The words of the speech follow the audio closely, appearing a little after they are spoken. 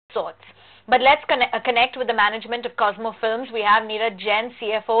sorts. But let's connect with the management of Cosmo Films. We have Neeraj Jain,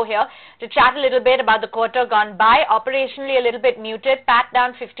 CFO, here to chat a little bit about the quarter gone by. Operationally a little bit muted, PAT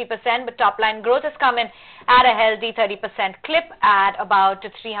down 50%, but top line growth has come in at a healthy 30% clip at about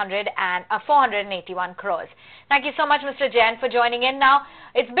 481 crores. Thank you so much, Mr. Jain, for joining in. Now,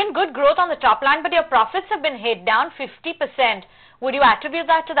 it's been good growth on the top line, but your profits have been hit down 50%. Would you attribute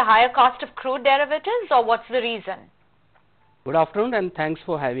that to the higher cost of crude derivatives, or what's the reason? Good afternoon and thanks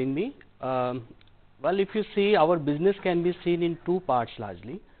for having me. Well, if you see, our business can be seen in two parts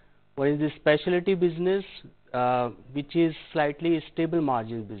largely. One is the specialty business, which is slightly stable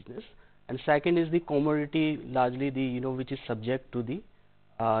margin business, and second is the commodity, largely the which is subject to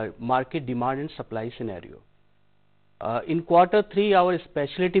the market demand and supply scenario. In quarter 3, our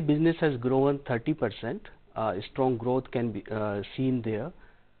specialty business has grown 30%. Strong growth can be seen there.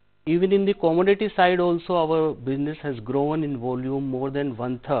 Even in the commodity side also, our business has grown in volume more than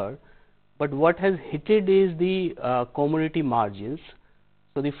 1/3. But what has hit it is the commodity margins.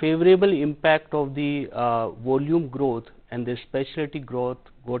 So the favorable impact of the volume growth and the specialty growth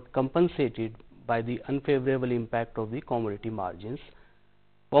got compensated by the unfavorable impact of the commodity margins.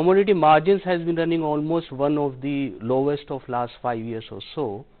 Commodity margins has been running almost one of the lowest of last 5 years or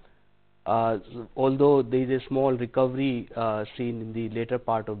so. Although there is a small recovery seen in the later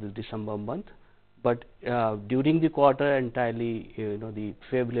part of the December month. But during the quarter entirely, the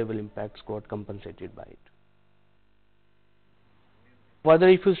favorable impacts got compensated by it. Further,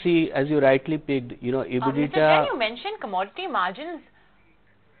 if you see, as you rightly picked, EBITDA. Mr. Jain, you mentioned commodity margins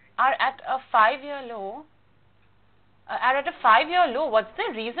are at a 5-year low. What's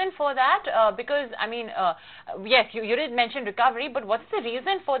the reason for that? Because, I mean, yes, you did mention recovery, but what's the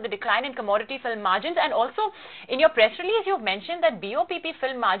reason for the decline in commodity film margins? And also, in your press release, you've mentioned that BOPP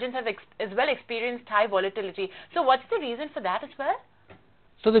film margins have as well experienced high volatility. So what's the reason for that as well?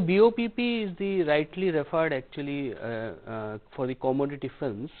 So the BOPP is the rightly referred actually for the commodity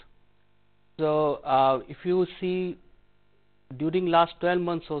films. So if you see, during last 12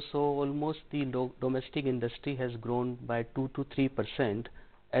 months or so, almost the domestic industry has grown by 2 to 3%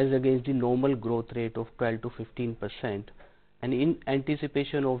 as against the normal growth rate of 12 to 15%. And in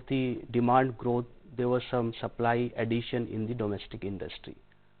anticipation of the demand growth, there was some supply addition in the domestic industry.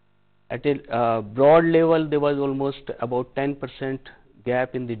 At a broad level, there was almost about 10%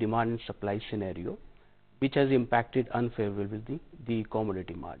 gap in the demand and supply scenario, which has impacted unfavorably the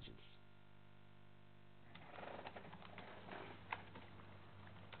commodity margins.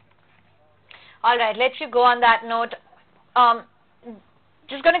 All right, let you go on that note.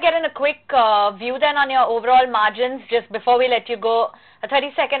 Just going to get in a quick view then on your overall margins just before we let you go. A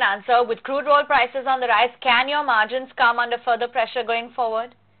 30-second answer. With crude oil prices on the rise, can your margins come under further pressure going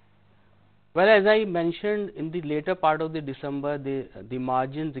forward? Well, as I mentioned, in the later part of the December, the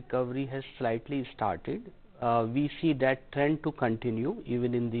margin recovery has slightly started. We see that trend to continue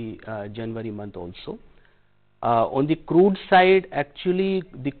even in the January month also. On the crude side, actually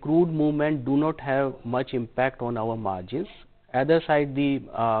the crude movement do not have much impact on our margins. Other side, the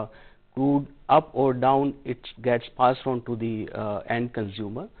crude up or down, it gets passed on to the end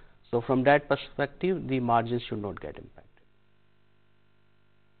consumer. So from that perspective, the margins should not get impacted.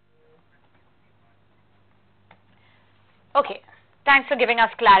 Okay, thanks for giving us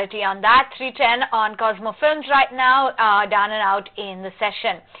clarity on that. 310 on Cosmo Films right now, down and out in the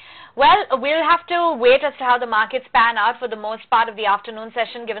session. Well, we'll have to wait as to how the markets pan out for the most part of the afternoon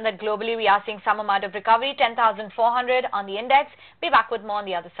session, given that globally we are seeing some amount of recovery, 10,400 on the index. Be back with more on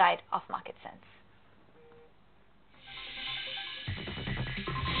the other side of Market Sense.